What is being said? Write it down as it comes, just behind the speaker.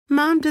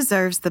Mom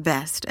deserves the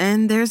best,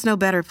 and there's no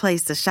better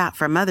place to shop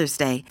for Mother's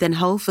Day than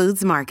Whole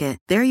Foods Market.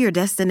 They're your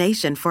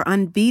destination for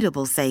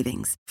unbeatable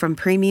savings, from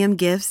premium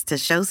gifts to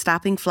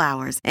show-stopping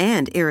flowers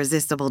and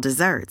irresistible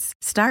desserts.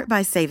 Start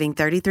by saving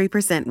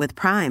 33% with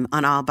Prime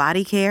on all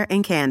body care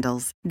and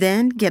candles.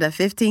 Then get a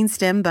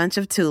 15-stem bunch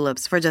of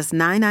tulips for just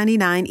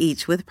 $9.99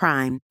 each with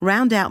Prime.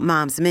 Round out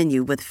Mom's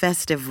menu with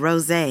festive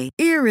rosé,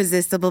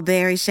 irresistible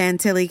berry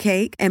chantilly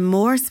cake, and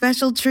more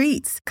special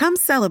treats. Come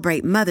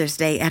celebrate Mother's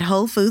Day at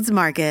Whole Foods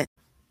Market.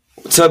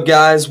 What's up,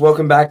 guys?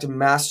 Welcome back to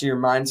Master Your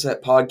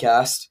Mindset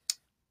podcast.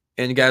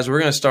 And guys, we're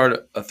going to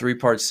start a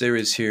 3-part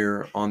series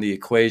here on the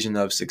equation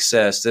of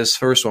success. This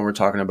first one, we're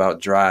talking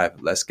about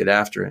drive. Let's get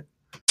after it.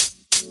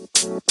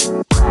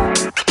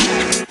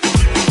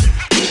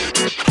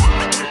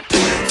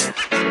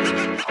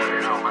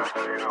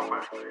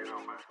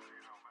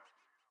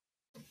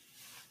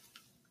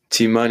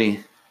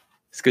 T-Money,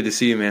 it's good to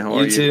see you, man. How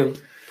are you? You too.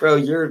 Bro,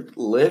 you're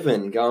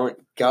living. Got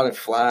to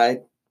fly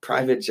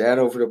private jet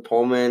over to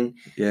Pullman.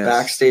 Yes.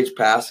 Backstage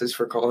passes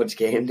for College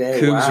game day.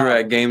 Cougs Wow. were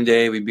at game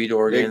day. We beat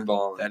Oregon. Big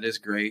ball. That is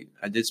great.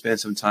 I did spend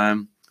some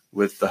time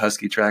with the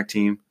Husky track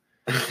team,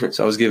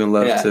 so I was giving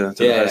love to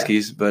the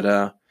Huskies.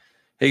 But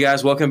hey,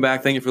 guys, welcome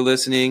back. Thank you for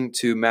listening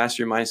to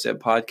Master Your Mindset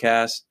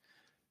podcast,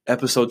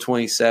 episode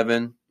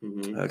 27.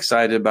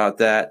 Excited about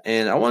that.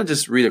 And I want to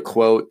just read a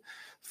quote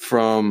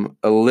from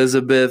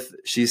Elizabeth.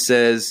 She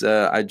says,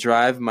 I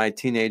drive my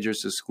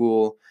teenagers to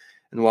school,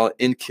 and while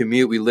in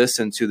commute, we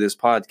listen to this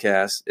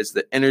podcast. It's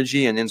the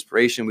energy and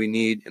inspiration we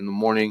need in the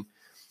morning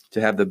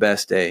to have the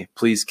best day.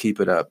 Please keep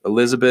it up.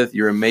 Elizabeth,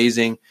 you're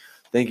amazing.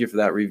 Thank you for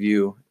that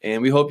review.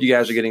 And we hope you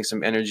guys are getting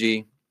some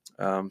energy,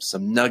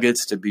 some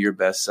nuggets to be your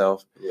best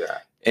self. Yeah.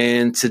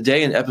 And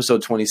today in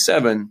episode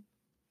 27,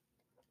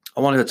 I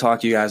wanted to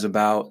talk to you guys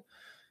about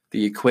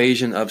the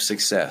equation of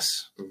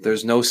success.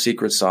 There's no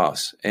secret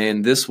sauce.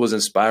 And this was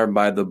inspired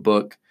by the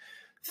book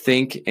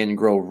Think and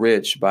Grow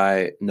Rich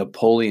by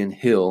Napoleon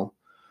Hill,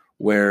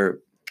 where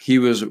he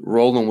was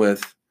rolling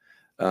with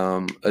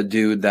a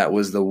dude that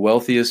was the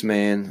wealthiest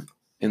man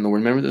in the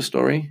world. Remember this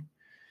story?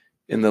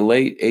 In the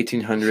late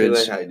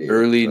 1800s,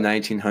 early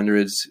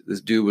 1900s,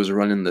 this dude was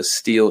running the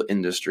steel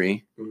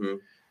industry.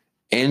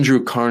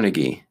 Andrew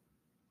Carnegie.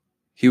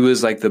 He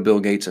was like the Bill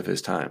Gates of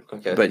his time.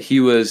 Okay. But he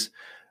was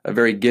a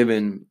very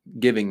giving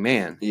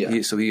man.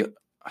 Yeah. So he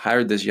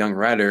hired this young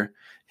writer,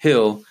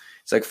 Hill.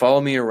 It's like, follow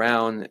me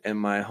around and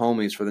my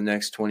homies for the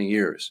next 20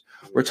 years.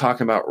 We're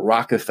talking about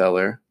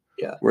Rockefeller.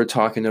 Yeah. We're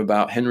talking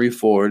about Henry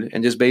Ford.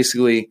 And just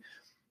basically,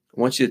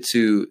 I want you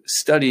to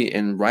study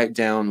and write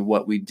down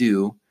what we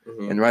do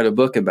and write a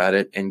book about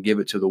it and give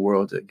it to the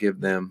world to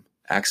give them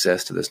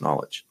access to this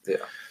knowledge. Yeah.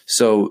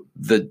 So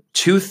the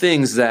two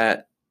things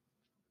that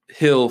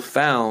Hill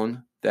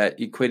found that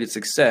equated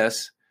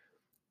success,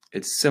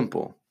 it's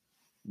simple.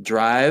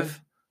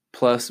 Drive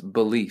plus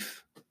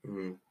belief.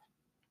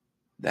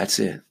 That's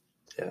it.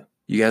 Yeah.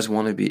 You guys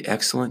want to be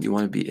excellent? You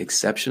want to be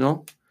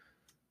exceptional?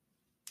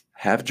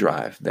 Have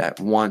drive, that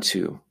want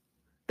to,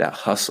 that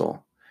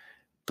hustle.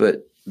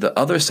 But the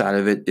other side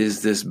of it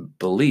is this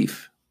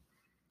belief.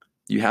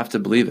 You have to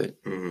believe it.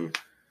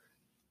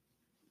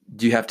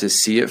 Do you have to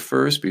see it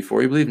first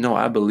before you believe? No,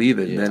 I believe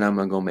it. Then I'm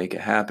going to go make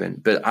it happen.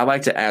 But I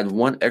like to add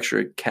one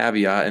extra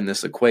caveat in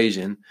this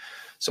equation.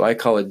 So I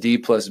call it D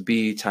plus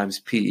B times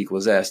P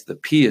equals S. The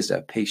P is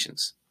that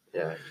patience.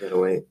 Yeah, you gotta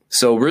wait.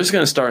 So we're just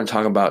going to start and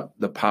talk about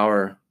the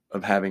power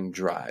of having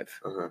drive.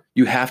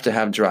 You have to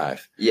have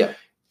drive. Yeah.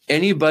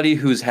 Anybody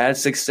who's had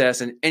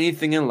success in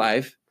anything in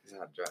life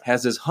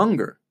has this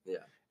hunger.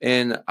 Yeah.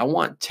 And I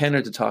want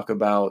Tanner to talk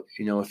about,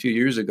 a few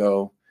years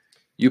ago,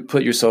 you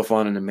put yourself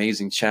on an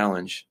amazing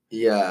challenge.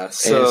 Yeah.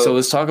 So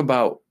let's talk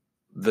about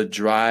the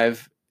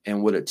drive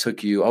and what it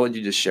took you. I'll let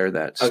you just share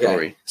that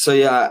story. Okay. So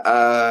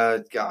yeah,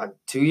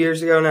 2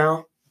 years ago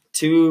now,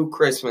 2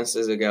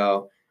 Christmases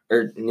ago,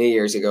 or New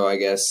Year's ago, I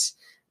guess,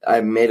 I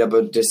made up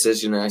a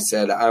decision and I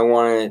said,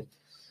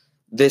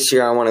 this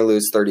year I want to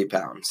lose 30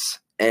 pounds.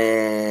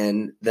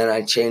 And then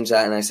I changed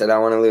that and I said, I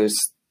want to lose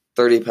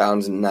 30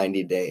 pounds in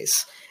 90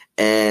 days.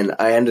 And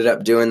I ended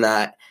up doing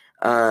that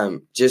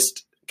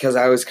just because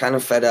I was kind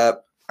of fed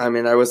up. I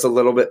mean, I was a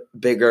little bit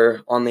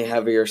bigger on the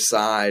heavier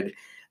side,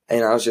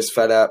 and I was just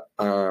fed up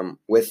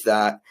with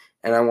that.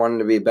 And I wanted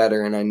to be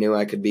better, and I knew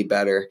I could be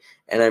better.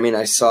 And I mean,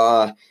 I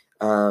saw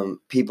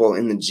people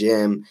in the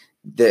gym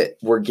that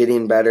were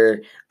getting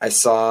better. I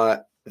saw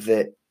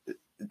that,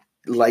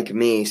 like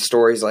me,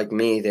 stories like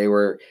me, they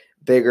were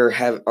bigger,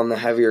 on the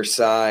heavier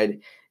side,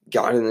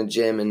 got in the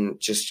gym and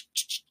just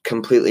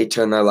completely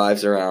turned their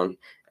lives around.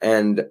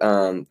 And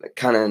it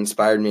kind of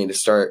inspired me to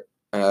start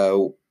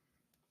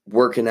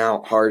working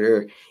out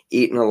harder,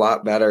 eating a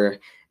lot better.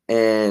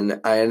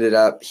 And I ended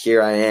up,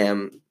 here I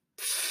am.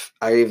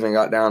 I even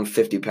got down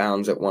 50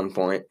 pounds at one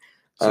point.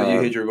 So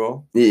you hit your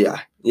goal? Yeah.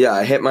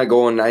 I hit my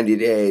goal in 90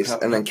 days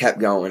and then kept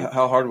going.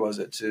 How hard was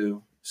it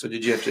so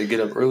did you have to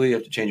get up early? You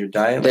have to change your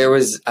diet?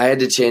 I had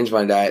to change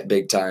my diet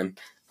big time,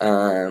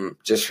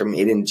 just from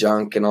eating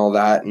junk and all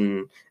that.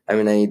 And I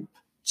mean,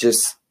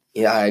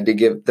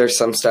 there's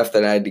some stuff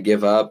that I had to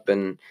give up,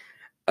 and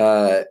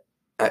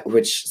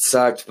which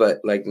sucked.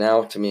 But like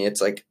now to me,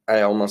 it's like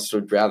I almost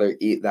would rather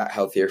eat that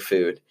healthier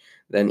food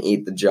than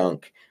eat the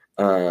junk.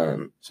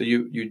 So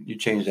you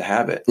changed the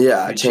habit.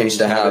 Yeah, I changed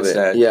the habit.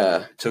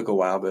 It took a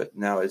while, but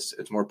now it's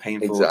more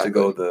painful to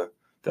go the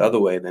other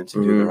way than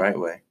to do the right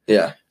way.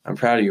 Yeah. I'm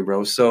proud of you,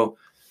 bro. So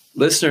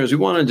listeners, we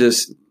want to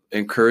just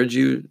encourage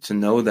you to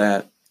know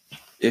that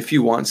if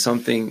you want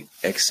something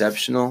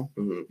exceptional,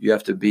 you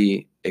have to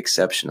be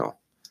exceptional.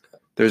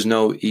 There's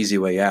no easy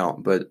way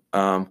out, but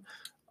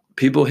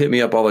people hit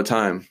me up all the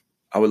time.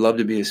 I would love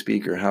to be a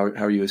speaker. How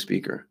are you a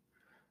speaker?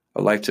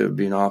 I'd like to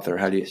be an author.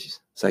 How do you? It's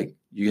like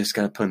you just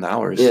got to put in the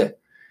hours. Yeah.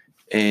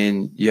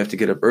 And you have to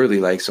get up early.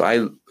 Like, so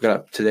I got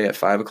up today at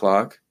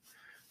 5:00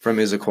 from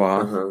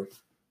Issaquah,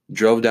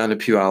 drove down to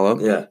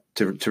Puyallup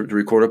to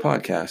record a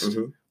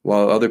podcast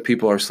while other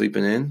people are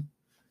sleeping in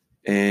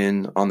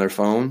and on their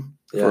phone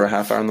for a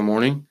half hour in the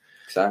morning.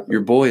 Exactly.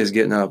 Your boy is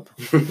getting up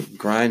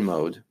grind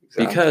mode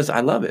because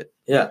I love it.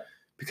 Yeah.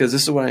 Because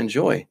this is what I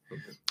enjoy.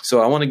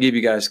 So I want to give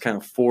you guys kind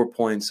of 4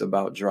 points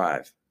about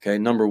drive. Okay.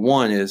 Number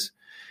one is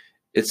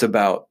it's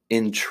about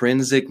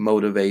intrinsic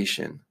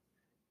motivation.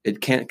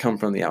 It can't come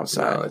from the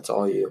outside. No, it's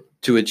all you.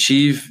 To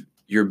achieve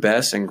your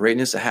best and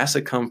greatness, it has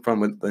to come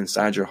from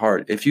inside your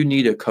heart. If you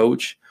need a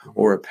coach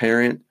or a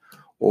parent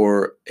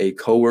or a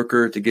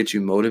coworker to get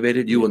you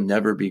motivated, you will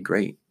never be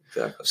great.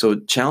 Exactly. So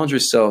challenge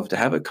yourself to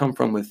have it come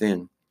from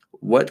within.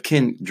 What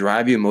can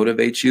drive you,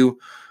 motivate you?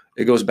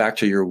 It goes back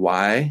to your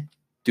why.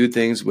 Do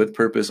things with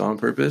purpose, on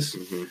purpose,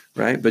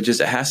 right? But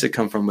just it has to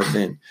come from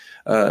within.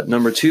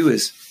 Number two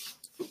is,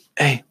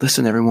 hey,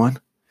 listen, everyone.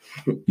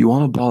 You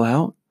want to ball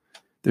out?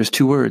 There's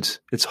 2 words.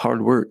 It's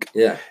hard work.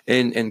 Yeah.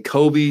 And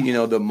Kobe,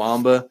 the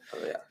Mamba,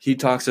 he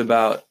talks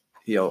about,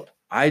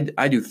 I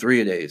do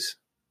 3 a days.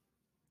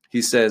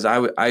 He says,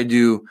 I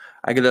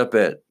get up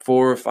at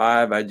 4 or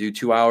 5, I do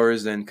 2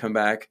 hours, then come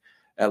back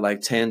at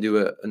like 10,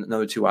 do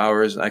another 2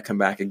 hours. And I come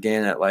back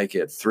again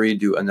at 3,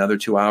 do another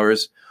 2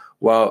 hours.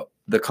 While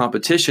the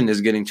competition is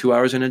getting 2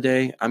 hours in a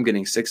day, I'm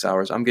getting 6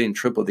 hours. I'm getting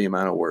triple the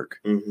amount of work.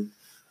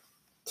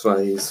 That's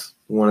why he's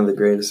one of the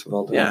greatest of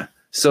all time. Yeah.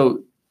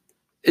 So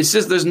it's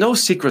just, there's no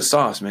secret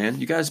sauce, man.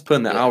 You guys put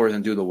in the hours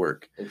and do the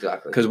work.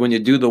 Exactly. Because when you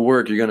do the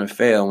work, you're going to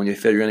fail. When you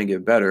fail, you're going to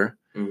get better.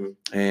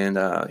 And,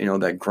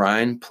 that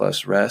grind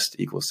plus rest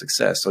equals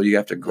success. So you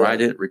have to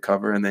grind it,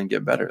 recover, and then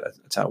get better.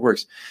 That's how it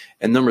works.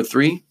 And number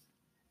 3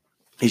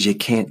 is you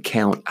can't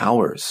count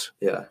hours.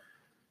 Yeah.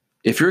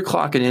 If you're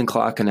clocking in,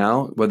 clocking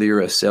out, whether you're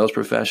a sales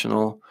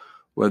professional,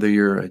 whether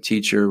you're a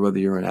teacher, whether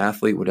you're an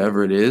athlete,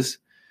 whatever it is,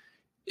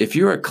 if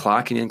you are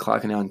clocking in,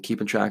 clocking out, and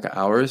keeping track of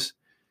hours,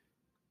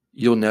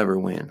 you'll never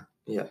win.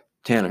 Yeah.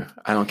 Tanner,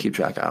 I don't keep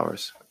track of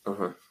hours.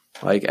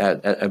 Like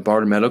at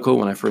Barter Medical,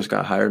 when I first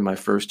got hired, my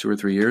first 2 or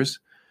 3 years,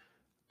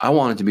 I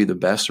wanted to be the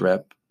best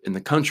rep in the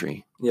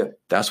country. Yeah.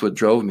 That's what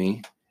drove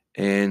me.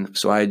 And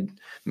so I'd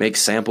make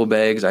sample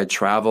bags. I'd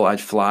travel. I'd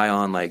fly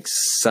on like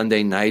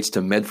Sunday nights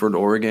to Medford,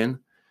 Oregon,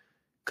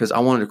 because I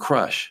wanted to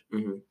crush.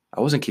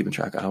 I wasn't keeping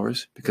track of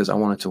hours because I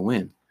wanted to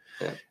win.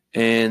 Yeah.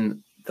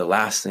 And the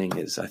last thing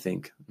is, I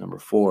think, number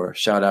 4,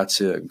 shout out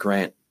to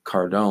Grant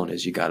Cardone,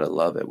 is you got to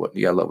love it.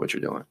 You got to love what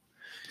you're doing.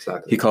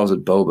 Exactly. He calls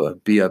it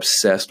boba. Be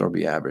obsessed or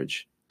be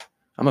average.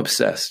 I'm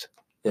obsessed.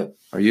 Yeah.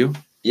 Are you?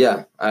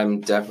 Yeah,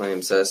 I'm definitely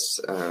obsessed.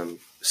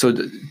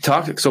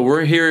 So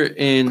we're here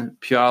in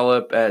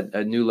Puyallup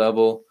at New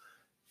Level.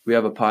 We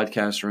have a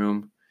podcast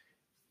room.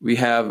 We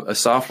have a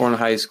sophomore in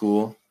high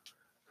school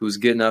who's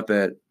getting up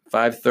at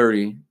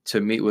 5:30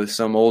 to meet with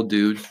some old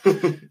dude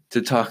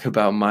to talk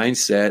about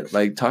mindset.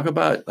 Like, talk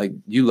about, like,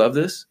 you love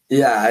this?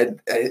 Yeah,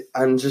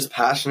 I'm just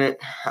passionate.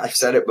 I've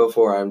said it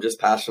before. I'm just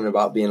passionate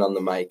about being on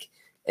the mic.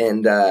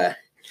 And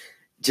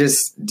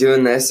just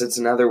doing this, it's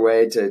another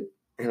way to,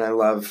 and I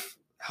love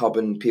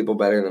helping people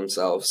better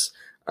themselves.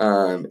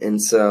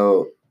 And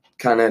so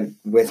kind of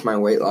with my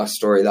weight loss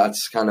story,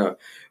 that's kind of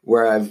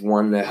where I've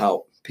wanted to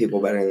help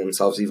people better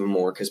themselves even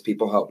more, because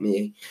people helped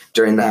me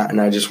during that, and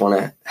I just want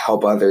to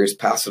help others,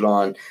 pass it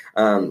on.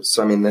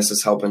 So, I mean, this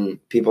is helping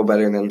people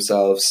better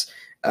themselves.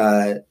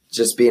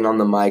 Just being on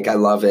the mic, I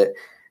love it.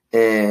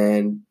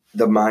 And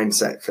the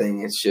mindset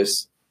thing,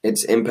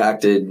 it's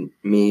impacted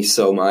me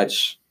so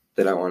much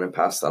that I want to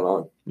pass that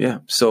on. Yeah.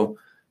 So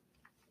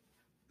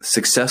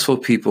successful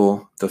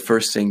people, the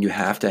first thing, you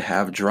have to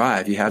have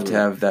drive. You have to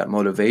have that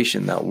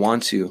motivation, that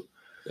want to,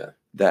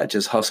 that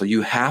just hustle.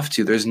 You have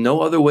to. There's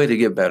no other way to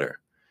get better.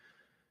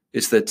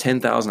 It's the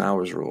 10,000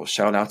 hours rule.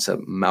 Shout out to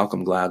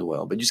Malcolm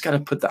Gladwell. But you just got to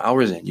put the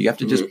hours in. You have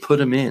to just put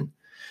them in.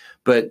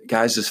 But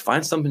guys, just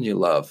find something you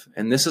love.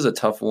 And this is a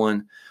tough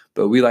one,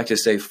 but we like to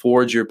say,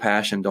 forge your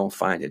passion, don't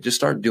find it. Just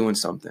start doing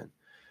something.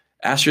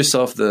 Ask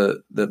yourself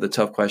the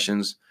tough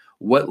questions.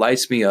 What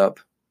lights me up?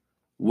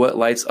 What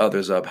lights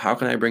others up? How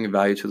can I bring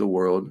value to the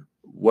world?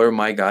 What are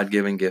my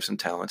God-given gifts and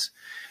talents?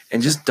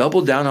 And just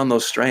double down on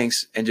those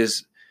strengths and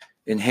just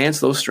enhance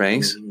those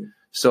strengths.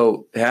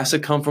 So it has to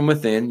come from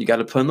within. You got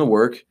to put in the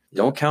work.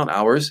 Don't count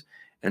hours,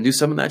 and do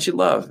something that you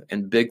love,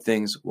 and big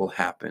things will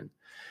happen.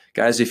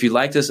 Guys, if you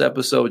like this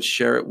episode,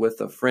 share it with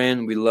a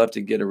friend. We love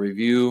to get a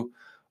review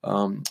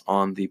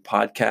on the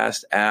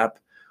podcast app.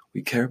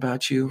 We care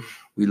about you.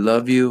 We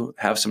love you.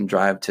 Have some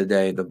drive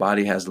today. The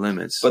body has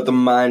limits. But the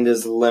mind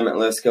is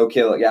limitless. Go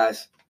kill it,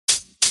 guys.